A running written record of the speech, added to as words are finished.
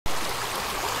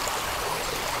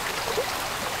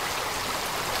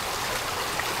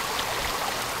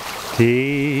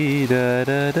Dee da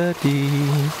da da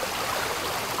dee.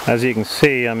 As you can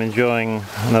see, I'm enjoying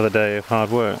another day of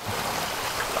hard work.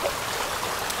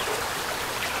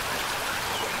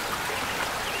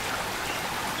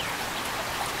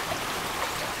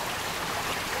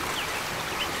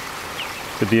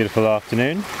 It's a beautiful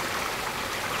afternoon.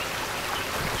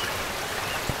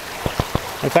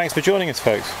 And thanks for joining us,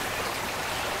 folks.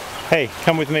 Hey,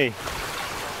 come with me.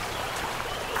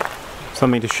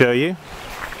 Something to show you.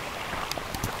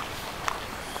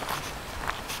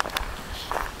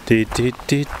 Here's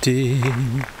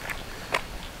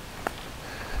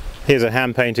a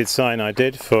hand-painted sign I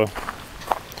did for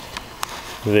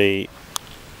the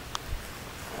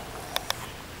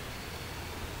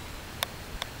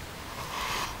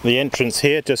entrance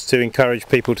here, just to encourage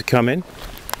people to come in.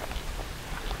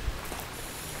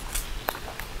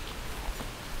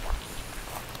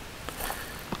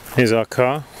 Here's our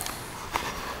car,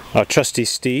 our trusty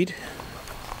steed.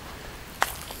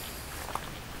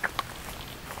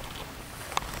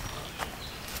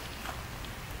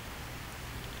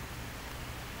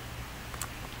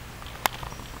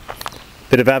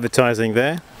 Bit of advertising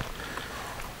there.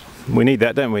 We need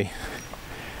that, don't we,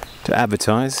 to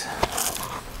advertise.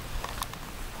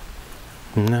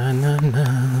 Na na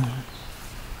na.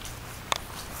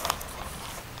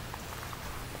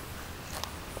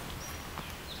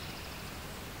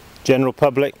 General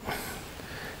public,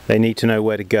 they need to know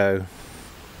where to go.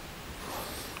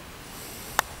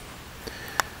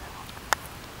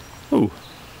 Ooh.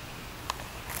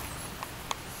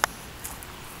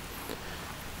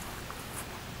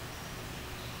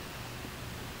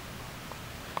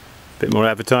 Bit more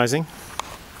advertising.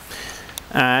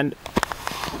 And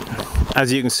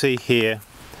as you can see here,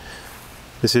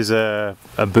 this is a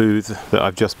booth that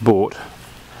I've just bought,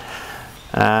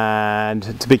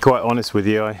 and to be quite honest with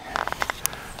you,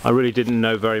 I really didn't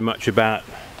know very much about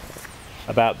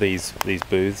these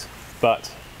booths,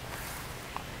 but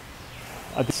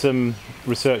I did some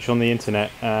research on the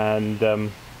internet, and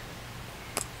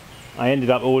I ended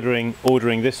up ordering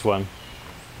this one,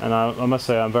 and I must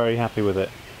say I'm very happy with it.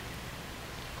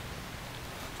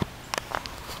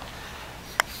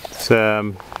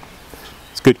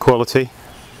 It's good quality.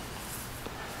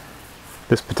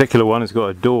 This particular one has got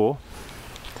a door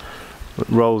that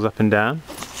rolls up and down,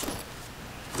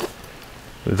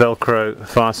 Velcro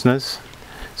fasteners.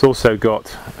 It's also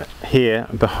got here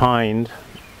behind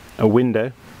a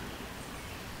window,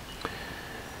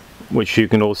 which you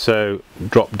can also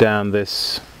drop down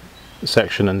this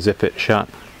section and zip it shut.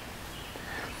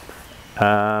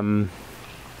 Yeah,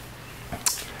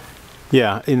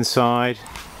 inside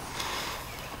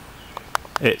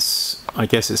I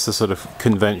guess it's the sort of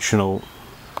conventional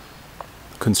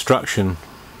construction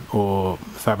or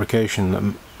fabrication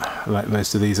that, like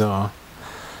most of these are.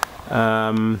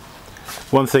 One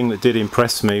thing that did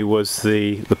impress me was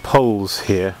the poles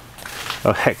here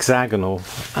are hexagonal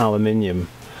aluminium,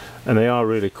 and they are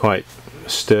really quite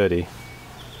sturdy.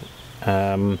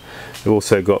 We've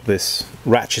also got this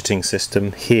ratcheting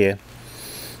system here.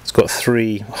 It's got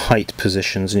 3 height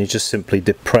positions, and you just simply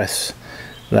depress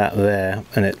that there,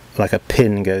 and it, like a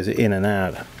pin, goes in and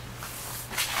out.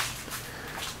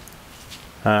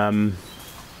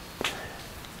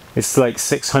 It's like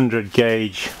 600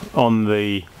 gauge on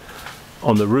the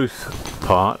roof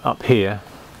part up here,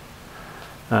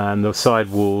 and the side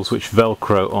walls, which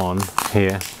Velcro on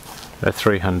here, they're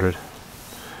 300.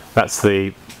 That's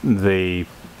the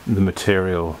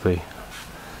material.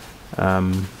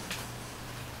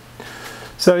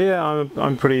 So yeah,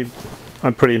 I'm pretty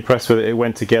impressed with it. It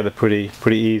went together pretty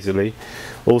easily.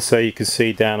 Also, you can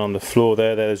see down on the floor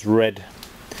there's red.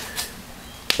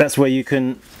 That's where you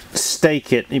can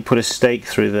stake it. You put a stake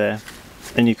through there,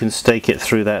 and you can stake it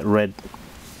through that red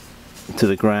to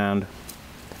the ground.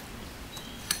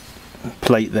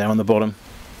 Plate there on the bottom.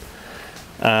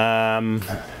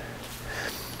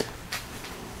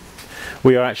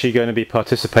 We are actually going to be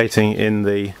participating in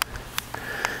the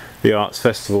Arts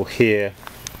Festival here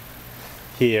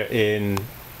in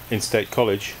State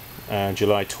College,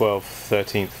 July 12th,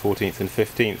 13th, 14th and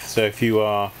 15th. So if you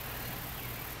are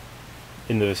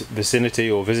in the vicinity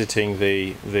or visiting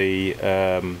the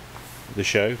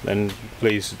show, then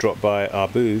please drop by our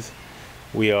booth.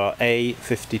 We are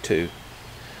A52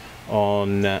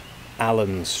 on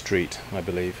Allen Street, I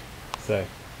believe. So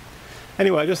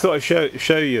anyway, I just thought I'd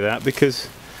show you that, because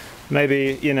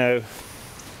maybe, you know,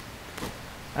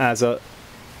 as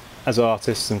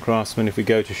artists and craftsmen, if we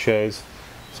go to shows,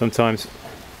 sometimes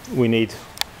we need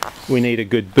a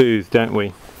good booth, don't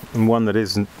we? And one that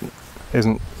isn't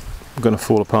going to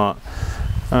fall apart.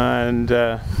 And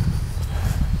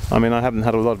I mean, I haven't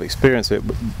had a lot of experience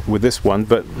with this one,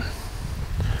 but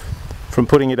from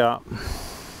putting it up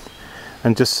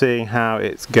and just seeing how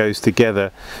it goes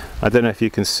together, I don't know if you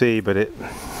can see, but it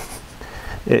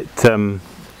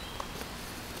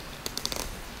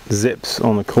zips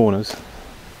on the corners.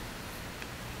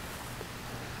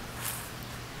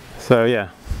 So yeah,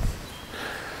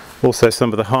 also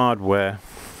some of the hardware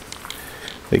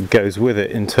that goes with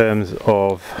it in terms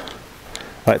of,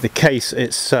 like, the case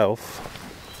itself,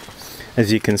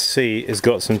 as you can see, has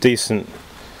got some decent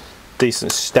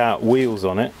stout wheels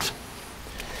on it,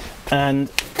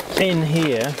 and in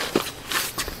here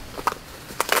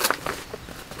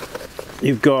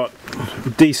you've got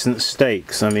decent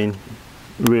stakes. I mean,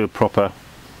 real proper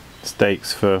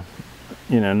stakes for,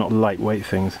 you know, not lightweight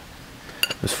things.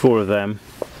 There's 4 of them,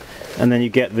 and then you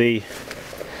get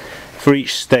for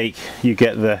each stake you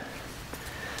get the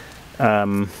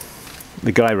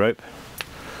guy rope.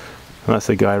 And that's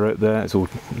the guy rope there. It's all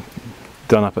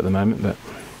done up at the moment, but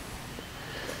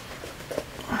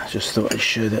I just thought I'd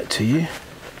show that to you.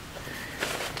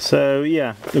 So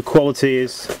yeah, the quality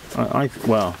is,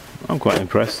 well, I'm quite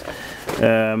impressed.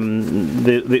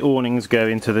 The awnings go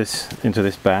into this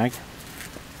bag,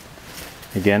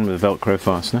 again with a Velcro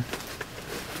fastener.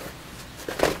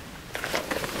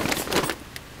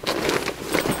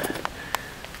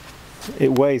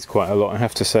 It weighs quite a lot, I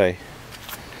have to say.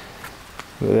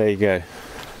 But there you go.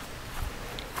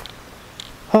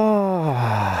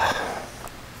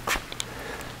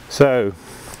 So,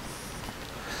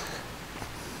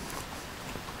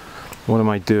 what am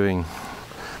I doing?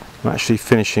 I'm actually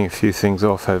finishing a few things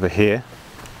off over here.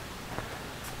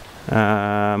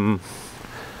 I'll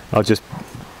just,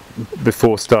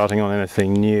 before starting on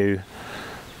anything new,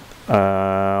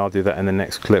 I'll do that in the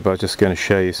next clip. I'm just going to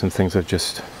show you some things I've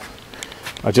just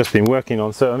been working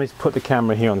on. So let me put the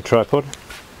camera here on the tripod.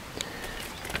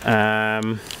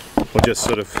 We'll just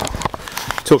sort of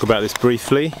talk about this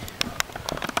briefly.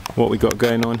 What we got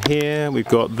going on here, we've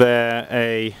got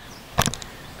there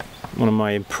one of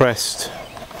my impressed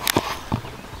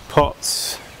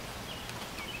pots.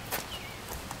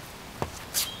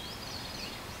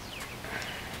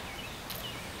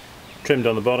 Trimmed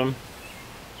on the bottom.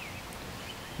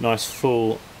 Nice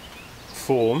full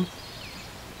form,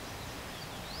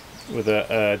 with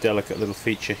a delicate little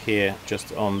feature here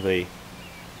just on the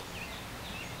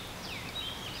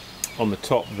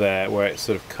top there, where it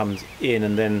sort of comes in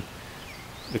and then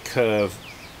the curve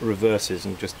reverses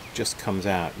and just comes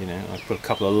out, you know. I put a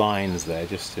couple of lines there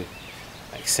just to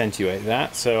accentuate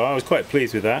that, so I was quite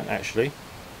pleased with that actually.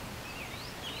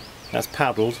 That's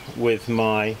paddled with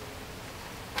my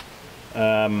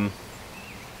I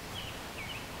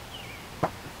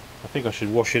think I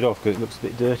should wash it off because it looks a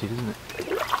bit dirty, doesn't it?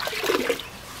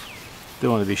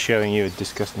 Don't want to be showing you a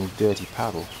disgusting dirty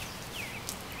paddle.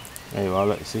 There you are,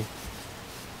 let me see.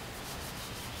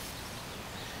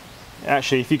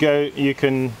 Actually, if you go, you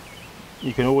can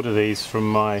order these from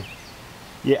my,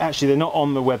 yeah, actually they're not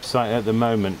on the website at the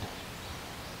moment,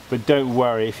 but don't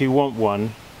worry, if you want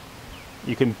one,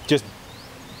 you can just,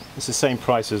 it's the same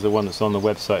price as the one that's on the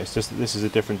website. It's just that this is a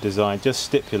different design. Just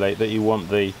stipulate that you want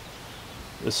the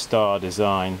star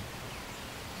design.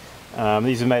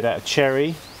 These are made out of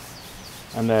cherry,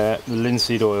 and they're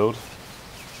linseed oiled,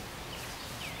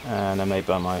 and they're made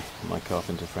by my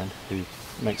carpenter friend who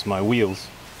makes my wheels.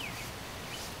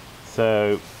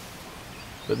 So,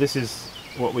 but this is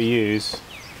what we use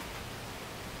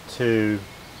to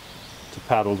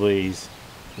paddle these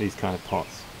kind of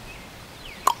pots.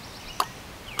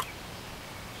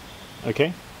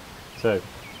 Okay, so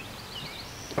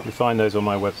you find those on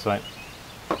my website,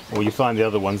 or you find the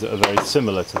other ones that are very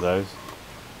similar to those,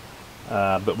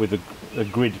 but with a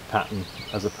grid pattern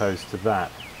as opposed to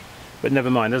that. But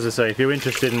never mind, as I say, if you're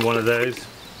interested in one of those,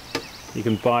 you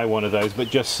can buy one of those, but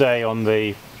just say on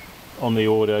the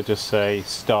order, just say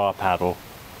star paddle.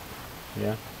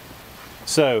 Yeah.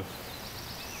 So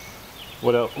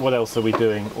what else are we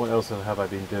doing? What else have I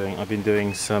been doing? I've been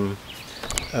doing some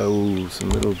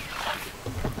little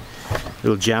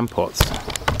jam pots.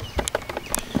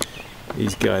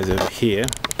 These guys over here.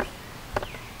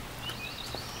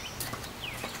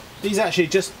 These are actually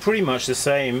just pretty much the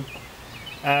same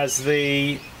as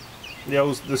the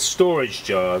storage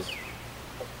jars,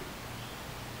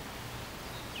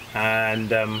 and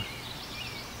they're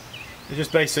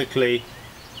just basically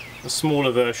a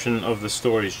smaller version of the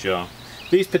storage jar.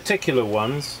 These particular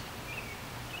ones,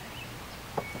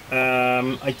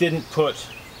 I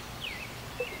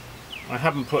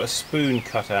haven't put a spoon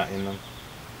cut out in them,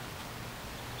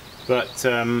 but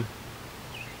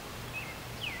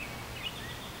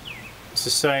it's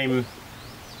the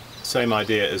same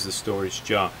idea as the storage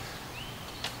jar,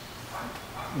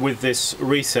 with this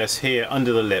recess here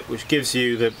under the lip, which gives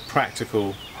you the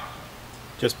practical,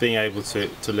 just being able to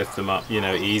lift them up, you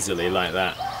know, easily like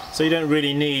that. So you don't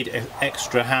really need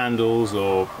extra handles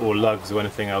or lugs or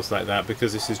anything else like that,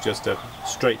 because this is just a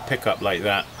straight pickup like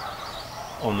that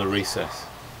on the recess.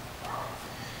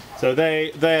 So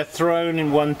they're thrown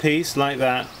in one piece like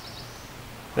that.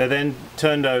 They're then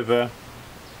turned over,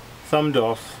 thumbed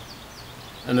off,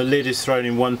 and the lid is thrown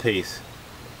in one piece.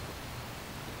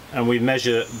 And we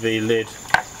measure the lid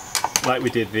like we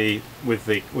did with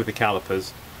the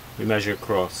calipers. We measure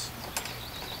across.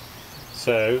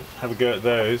 So have a go at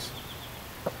those.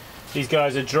 These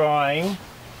guys are drying.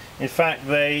 In fact,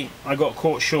 I got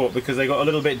caught short because they got a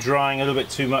little bit drying, a little bit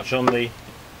too much on the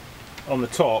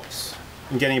tops,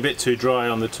 and getting a bit too dry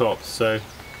on the tops. So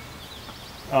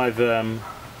I've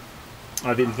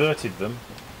inverted them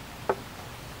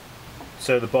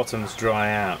so the bottoms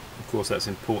dry out. Of course, that's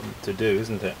important to do,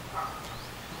 isn't it?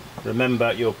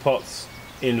 Remember your pots,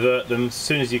 invert them as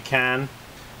soon as you can.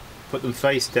 Put them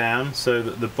face down so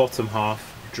that the bottom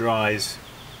half dries.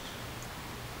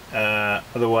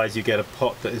 Otherwise you get a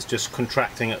pot that is just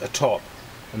contracting at the top,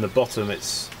 and the bottom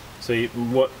it's so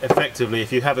effectively,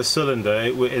 if you have a cylinder,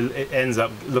 it ends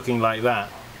up looking like that,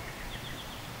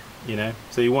 you know.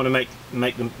 So you want to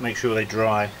make sure they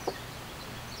dry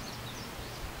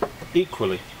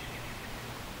equally.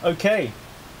 Okay,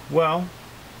 well,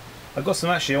 I've got some,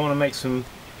 actually I want to make some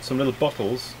little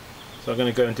bottles. So I'm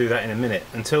going to go and do that in a minute.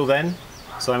 Until then,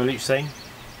 Simon Leach saying,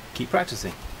 keep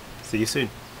practicing. See you soon.